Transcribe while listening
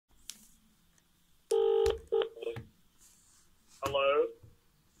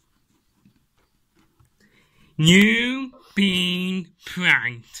You been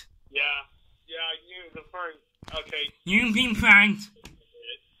pranked. Yeah, I knew the phone. Okay. You've been pranked.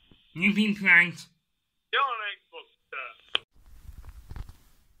 You've been pranked. You're on Xbox, sir.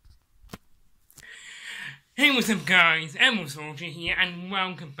 Hey, what's up guys, Emerald Soldier here and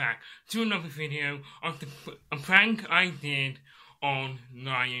welcome back to another video of a prank I did on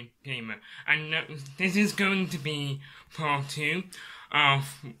Lion Gamer. And this is going to be part 2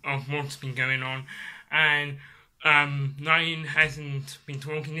 of what's been going on. And Lion hasn't been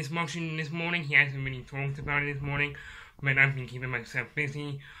talking this much this morning. He hasn't really talked about it this morning, but I've been keeping myself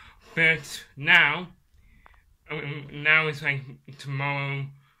busy. But now it's like tomorrow.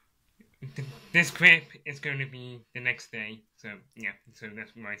 This clip is going to be the next day, so yeah, so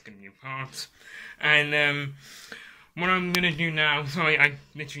that's why it's going to be a part. And what I'm going to do now, sorry, I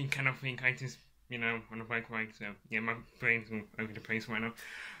literally cannot think, I just, on a bike ride, so yeah, my brain's all over the place right now.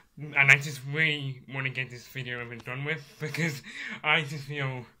 And I just really want to get this video over and done with, because I just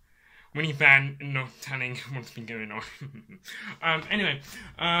feel really bad not telling what's been going on. Anyway,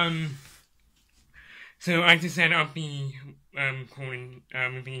 so I just said I'll be calling,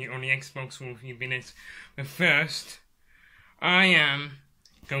 be on the Xbox for a few minutes, but first, I am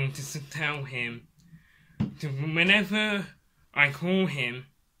going to tell him to, whenever I call him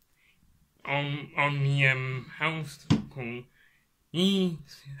on the house call, he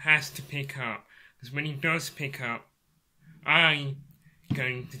has to pick up, because when he does pick up, I'm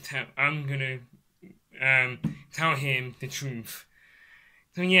gonna tell him the truth.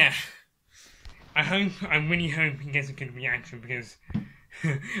 So yeah, I really hope he gets a good reaction, because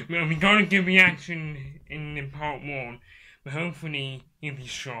well, we got a good reaction in part 1, but hopefully he'll be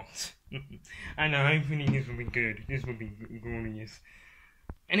shocked. And hopefully this will be good. This will be glorious.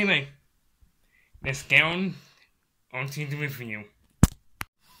 Anyway, let's get onto the review.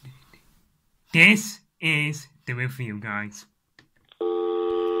 This is the review, guys.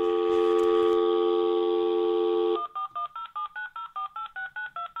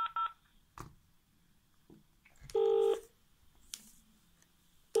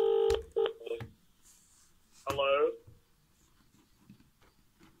 Hello?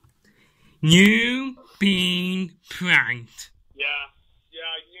 You been pranked. Yeah,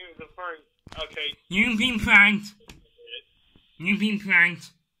 I knew the phone. Okay. You've been pranked. You've been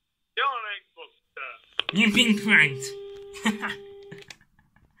pranked. You're on Xbox, sir. You've been pranked.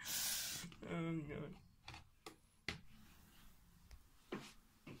 Oh god.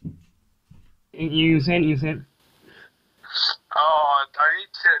 You said. Oh, I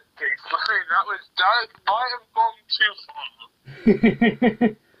need to explain. That might have gone too far.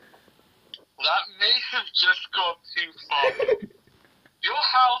 That may have just gone too far. Your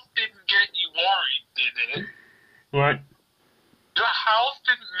house didn't get you worried, did it? What? Your house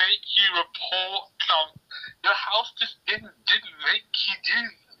didn't make you report something. Your house just didn't make you do.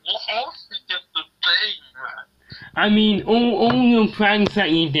 Your house is just a thing, man. I mean, all your pranks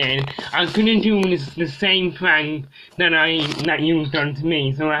that you did, I couldn't do the same prank that you've done to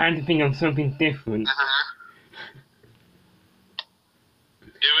me, so I had to think of something different.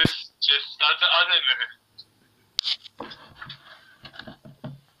 It was just, I don't know.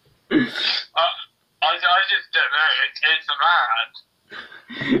 I just don't know. It's mad.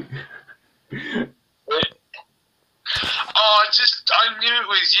 I knew it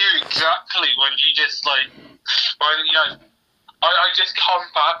was you exactly when you just I just come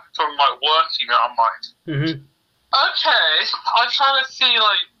back from working and I'm like, okay, I'm trying to see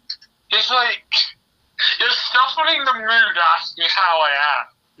it's you're softening the mood asking how I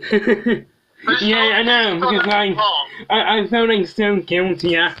am. Yeah, I know, because I felt like so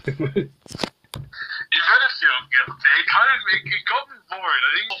guilty afterwards. You better feel guilty. It got me worried. I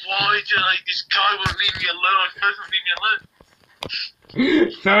think, why did this guy won't leave me alone? Doesn't leave me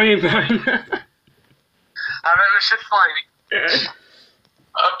alone. Sorry about that. And it was just I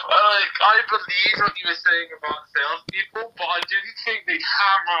believe what you were saying about salespeople, but I didn't think they'd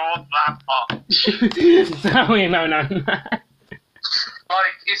hammer on that much. Sorry about that.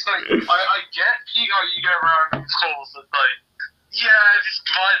 It's I get you go around in calls and yeah, just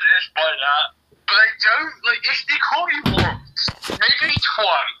buy this, buy that. But they don't, if they call you once, maybe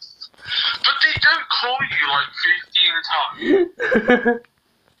twice, but they don't call you 15 times.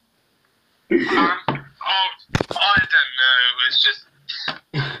 I don't know, it's just...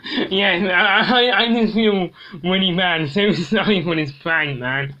 Yeah, I just feel really bad, so sorry for this prank,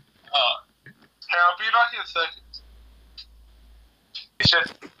 man. Okay, I'll be back in a second. It's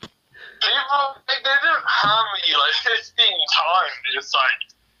just, people, they don't hammer you 15 times, it's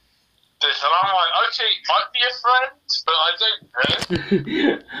this, and I'm like, okay, you might be a friend, but I don't know.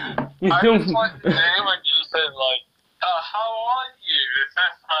 I just like the name and you said like, how are you? It's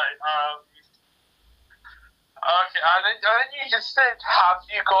just like, okay, and then you just said, have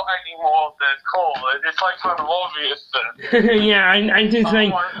you got any more of this call? And it's like kind of obvious then. Yeah, I just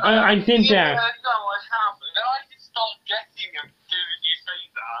like, I did yeah, that. no, I haven't. And I just start getting them as soon as you say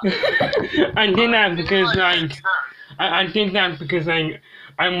that. I did that because like, no. I did that because like,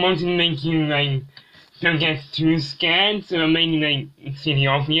 I wanted to make you like, don't get too scared, so I made you like, see the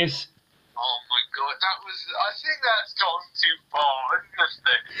obvious. Oh my god, I think that's gone too far, isn't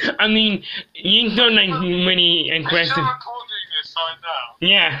it? I mean, you don't like really aggressive. You're recording this right now.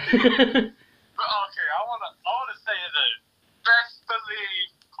 Yeah. But okay, I wanna say this. Best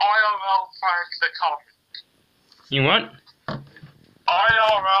believe IRL pranks are coming. You what?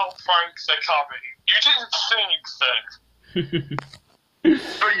 IRL pranks are coming. You didn't think so.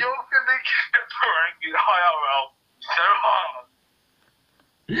 But you're gonna get pranked in IRL so hard.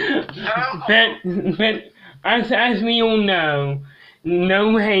 But as we all know,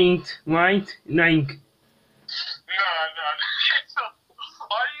 no hate, right? Like. No.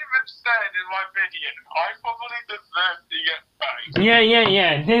 I even said in my video, I probably deserve to get back.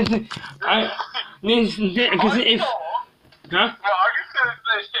 Yeah. Because if. Huh? No, I'm just gonna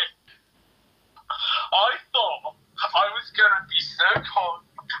say this. I thought I was gonna be so cold,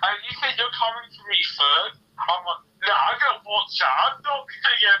 and you said you're coming for me first. I'm like, no, I'm gonna watch out. I'm not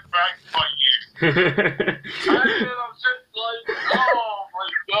gonna get pranked by you. And then I'm just like, oh my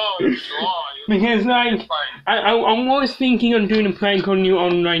god, why? Because like, I was thinking of doing a prank on you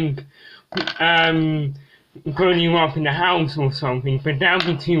on like, putting you up in the house or something, but that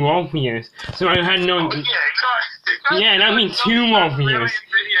would be too obvious. So I had no. Oh, yeah, exactly. Yeah, that'd be too obvious.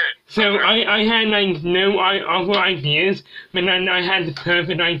 So I had like no other ideas, but then I had the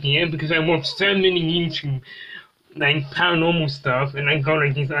perfect idea because I watched so many YouTube like paranormal stuff, and I got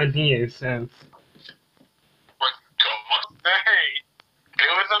like these ideas. So. My god, hey, it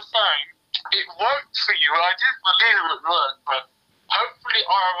was a thing. It worked for you. I didn't believe it would work, but hopefully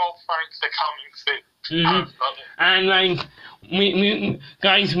IRL pranks are coming soon. And like we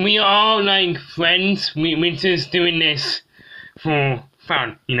guys, we are like friends. We're just doing this for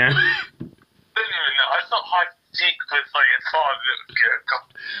fun, you know. Didn't even know. I thought hide and seek was like as far as it would go.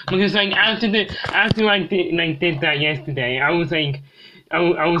 Because like after I did that yesterday, I was like, I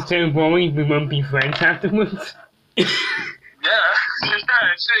was so worried we won't be friends afterwards. Yeah,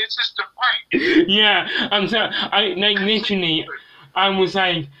 it's just a prank. Yeah, I like literally, I was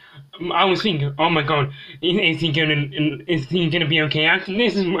thinking, oh my god, is he gonna be okay after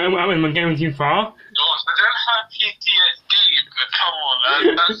this? Am I going too far? Gosh, I don't have PTSD, but come on,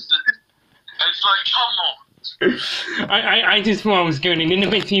 it's like, come on. I just thought I was going a little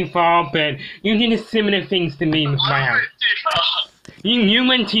bit too far, but you did similar things to me with my house. You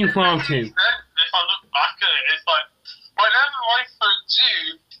went too far too. If I look back at it, it's like, whenever I phone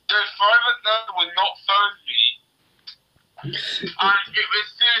you, the private number would not phone me. And it was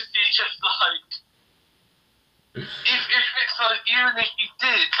seriously just like, if it's like, even if you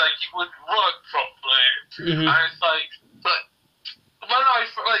did, like, it would work properly. And it's like, but when I,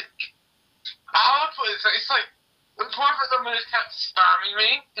 like, how I put it, it's like, the private number just kept spamming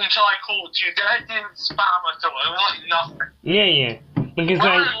me until I called you. Then it didn't spam at all. It was like nothing. Yeah. Because when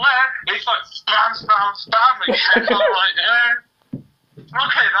I left, it's like spam again. I'm like,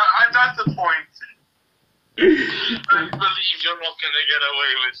 okay, that's the point. I believe you're not going to get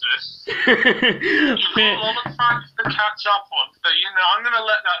away with this. You've got a lot of facts to catch up on, so I'm going to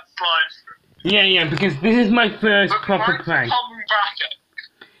let that slide through. Yeah, because this is my first proper prank. Coming back at.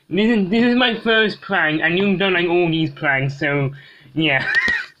 This is my first prank, and you've done like all these pranks, so yeah.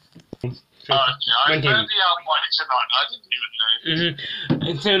 Yeah, I found the outline tonight. I didn't even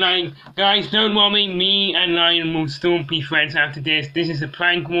know. So like, guys, don't worry. Me and Lion will still be friends after this. This is a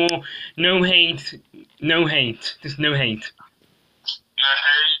prank war. No hate. Just no hate. No hate.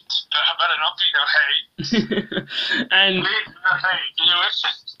 There better not be no hate. And please, no hate. It's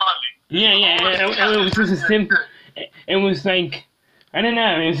just funny. Yeah. It was just a simple. It was like, I don't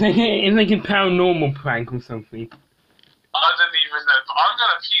know. It was like a paranormal prank or something. I didn't even know. But I'm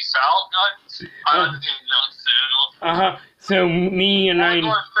gonna peace out, guys. I didn't even know soon. So me and I. What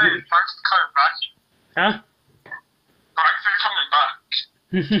was I saying? Thanks for coming back. Huh? Thanks for coming back.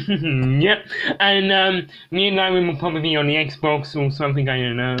 Yep. And me and Lyman will probably be on the Xbox or something. I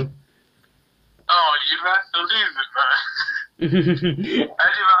don't know. Oh, you best believe it, man. Anyway,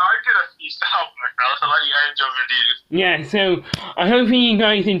 I'm gonna peace out, man. So let you enjoy videos. Yeah. So I hope you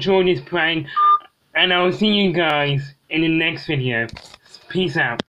guys enjoyed this prank, and I will see you guys in the next video. Peace out.